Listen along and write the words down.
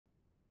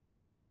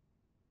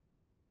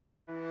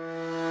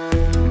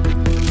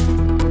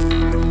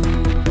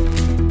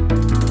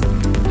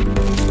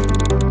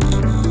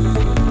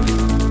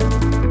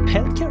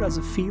as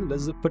a field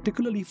is a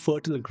particularly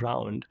fertile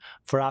ground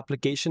for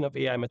application of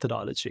AI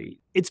methodology.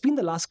 It's been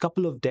the last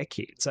couple of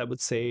decades, I would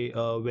say,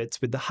 with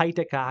the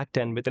High-Tech Act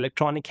and with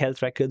electronic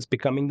health records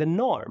becoming the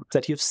norm,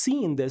 that you've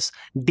seen this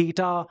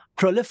data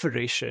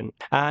proliferation.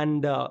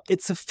 And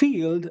it's a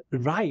field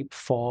ripe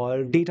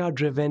for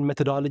data-driven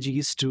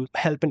methodologies to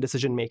help in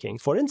decision-making.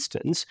 For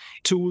instance,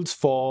 tools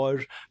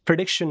for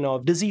prediction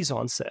of disease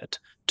onset,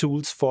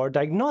 tools for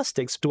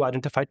diagnostics to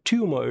identify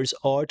tumors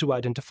or to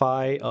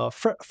identify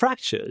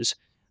fractures,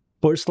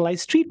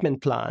 personalized treatment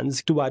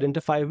plans to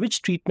identify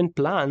which treatment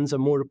plans are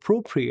more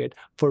appropriate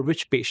for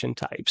which patient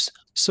types.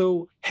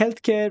 So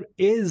healthcare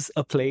is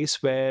a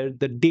place where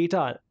the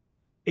data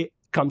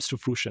comes to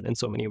fruition in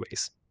so many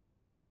ways.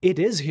 It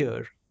is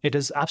here. It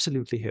is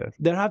absolutely here.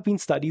 There have been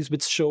studies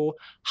which show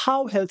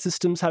how health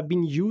systems have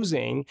been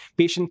using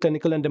patient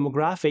clinical and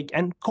demographic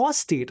and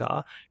cost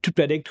data to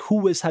predict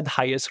who is at the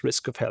highest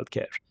risk of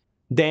healthcare.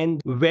 Then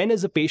when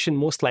is a patient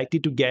most likely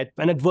to get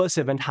an adverse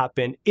event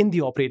happen in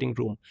the operating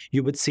room?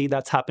 You would see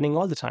that's happening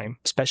all the time,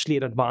 especially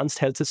at advanced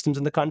health systems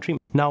in the country.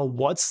 Now,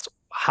 what's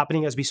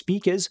happening as we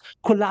speak is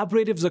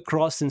collaboratives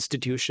across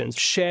institutions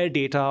share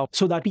data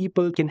so that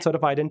people can sort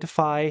of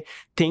identify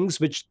things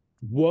which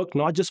work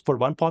not just for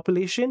one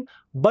population,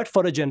 but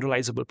for a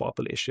generalizable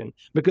population.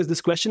 Because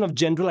this question of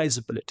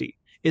generalizability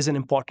is an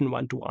important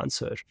one to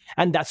answer.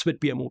 And that's what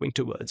we are moving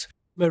towards.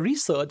 My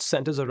research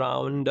centers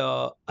around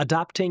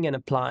adapting and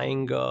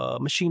applying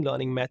machine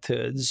learning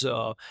methods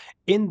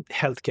in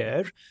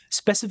healthcare,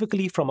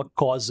 specifically from a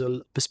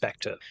causal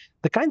perspective.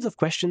 The kinds of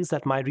questions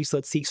that my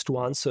research seeks to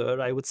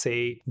answer, I would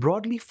say,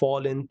 broadly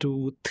fall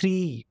into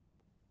three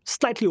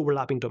slightly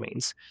overlapping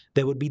domains.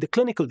 There would be the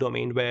clinical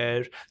domain,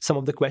 where some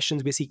of the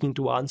questions we're seeking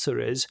to answer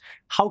is,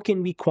 how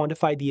can we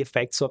quantify the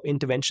effects of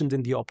interventions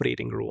in the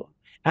operating room?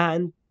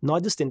 And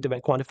not just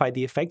quantify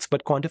the effects,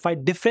 but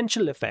quantify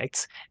differential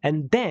effects,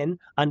 and then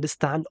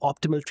understand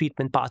optimal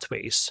treatment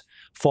pathways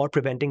for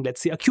preventing,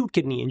 let's say, acute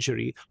kidney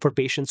injury for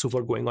patients who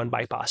are going on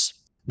bypass.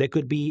 There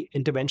could be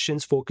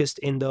interventions focused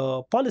in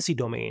the policy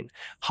domain.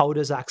 How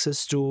does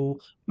access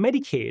to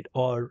Medicaid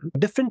or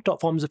different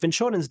forms of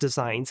insurance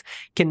designs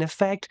can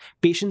affect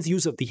patients'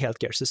 use of the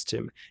healthcare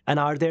system? And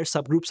are there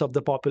subgroups of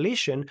the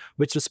population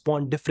which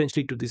respond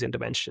differently to these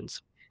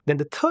interventions? Then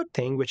the third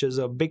thing, which is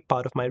a big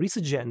part of my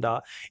research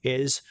agenda,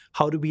 is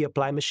how do we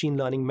apply machine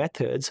learning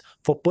methods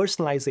for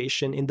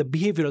personalization in the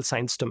behavioral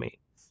science domain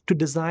to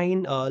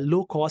design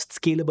low-cost,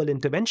 scalable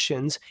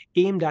interventions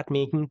aimed at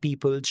making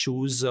people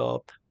choose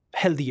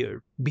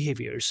healthier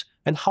behaviors?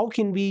 And how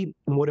can we,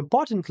 more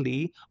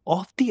importantly,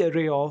 of the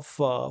array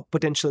of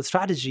potential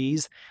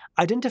strategies,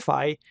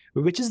 identify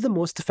which is the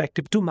most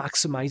effective to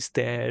maximize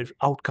their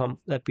outcome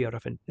that we are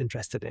often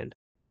interested in?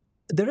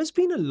 There has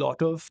been a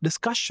lot of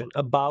discussion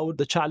about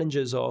the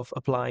challenges of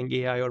applying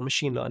AI or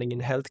machine learning in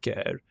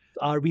healthcare.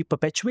 Are we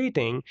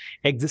perpetuating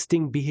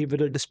existing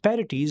behavioral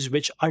disparities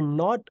which are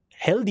not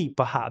healthy,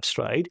 perhaps,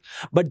 right?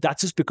 But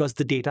that's just because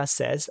the data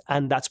says,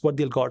 and that's what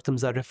the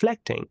algorithms are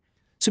reflecting.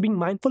 So being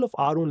mindful of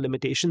our own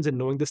limitations in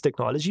knowing this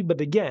technology, but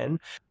again,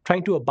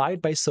 trying to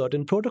abide by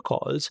certain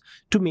protocols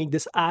to make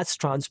this as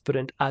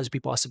transparent as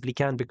we possibly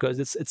can, because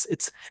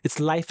it's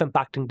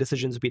life-impacting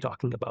decisions we're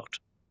talking about.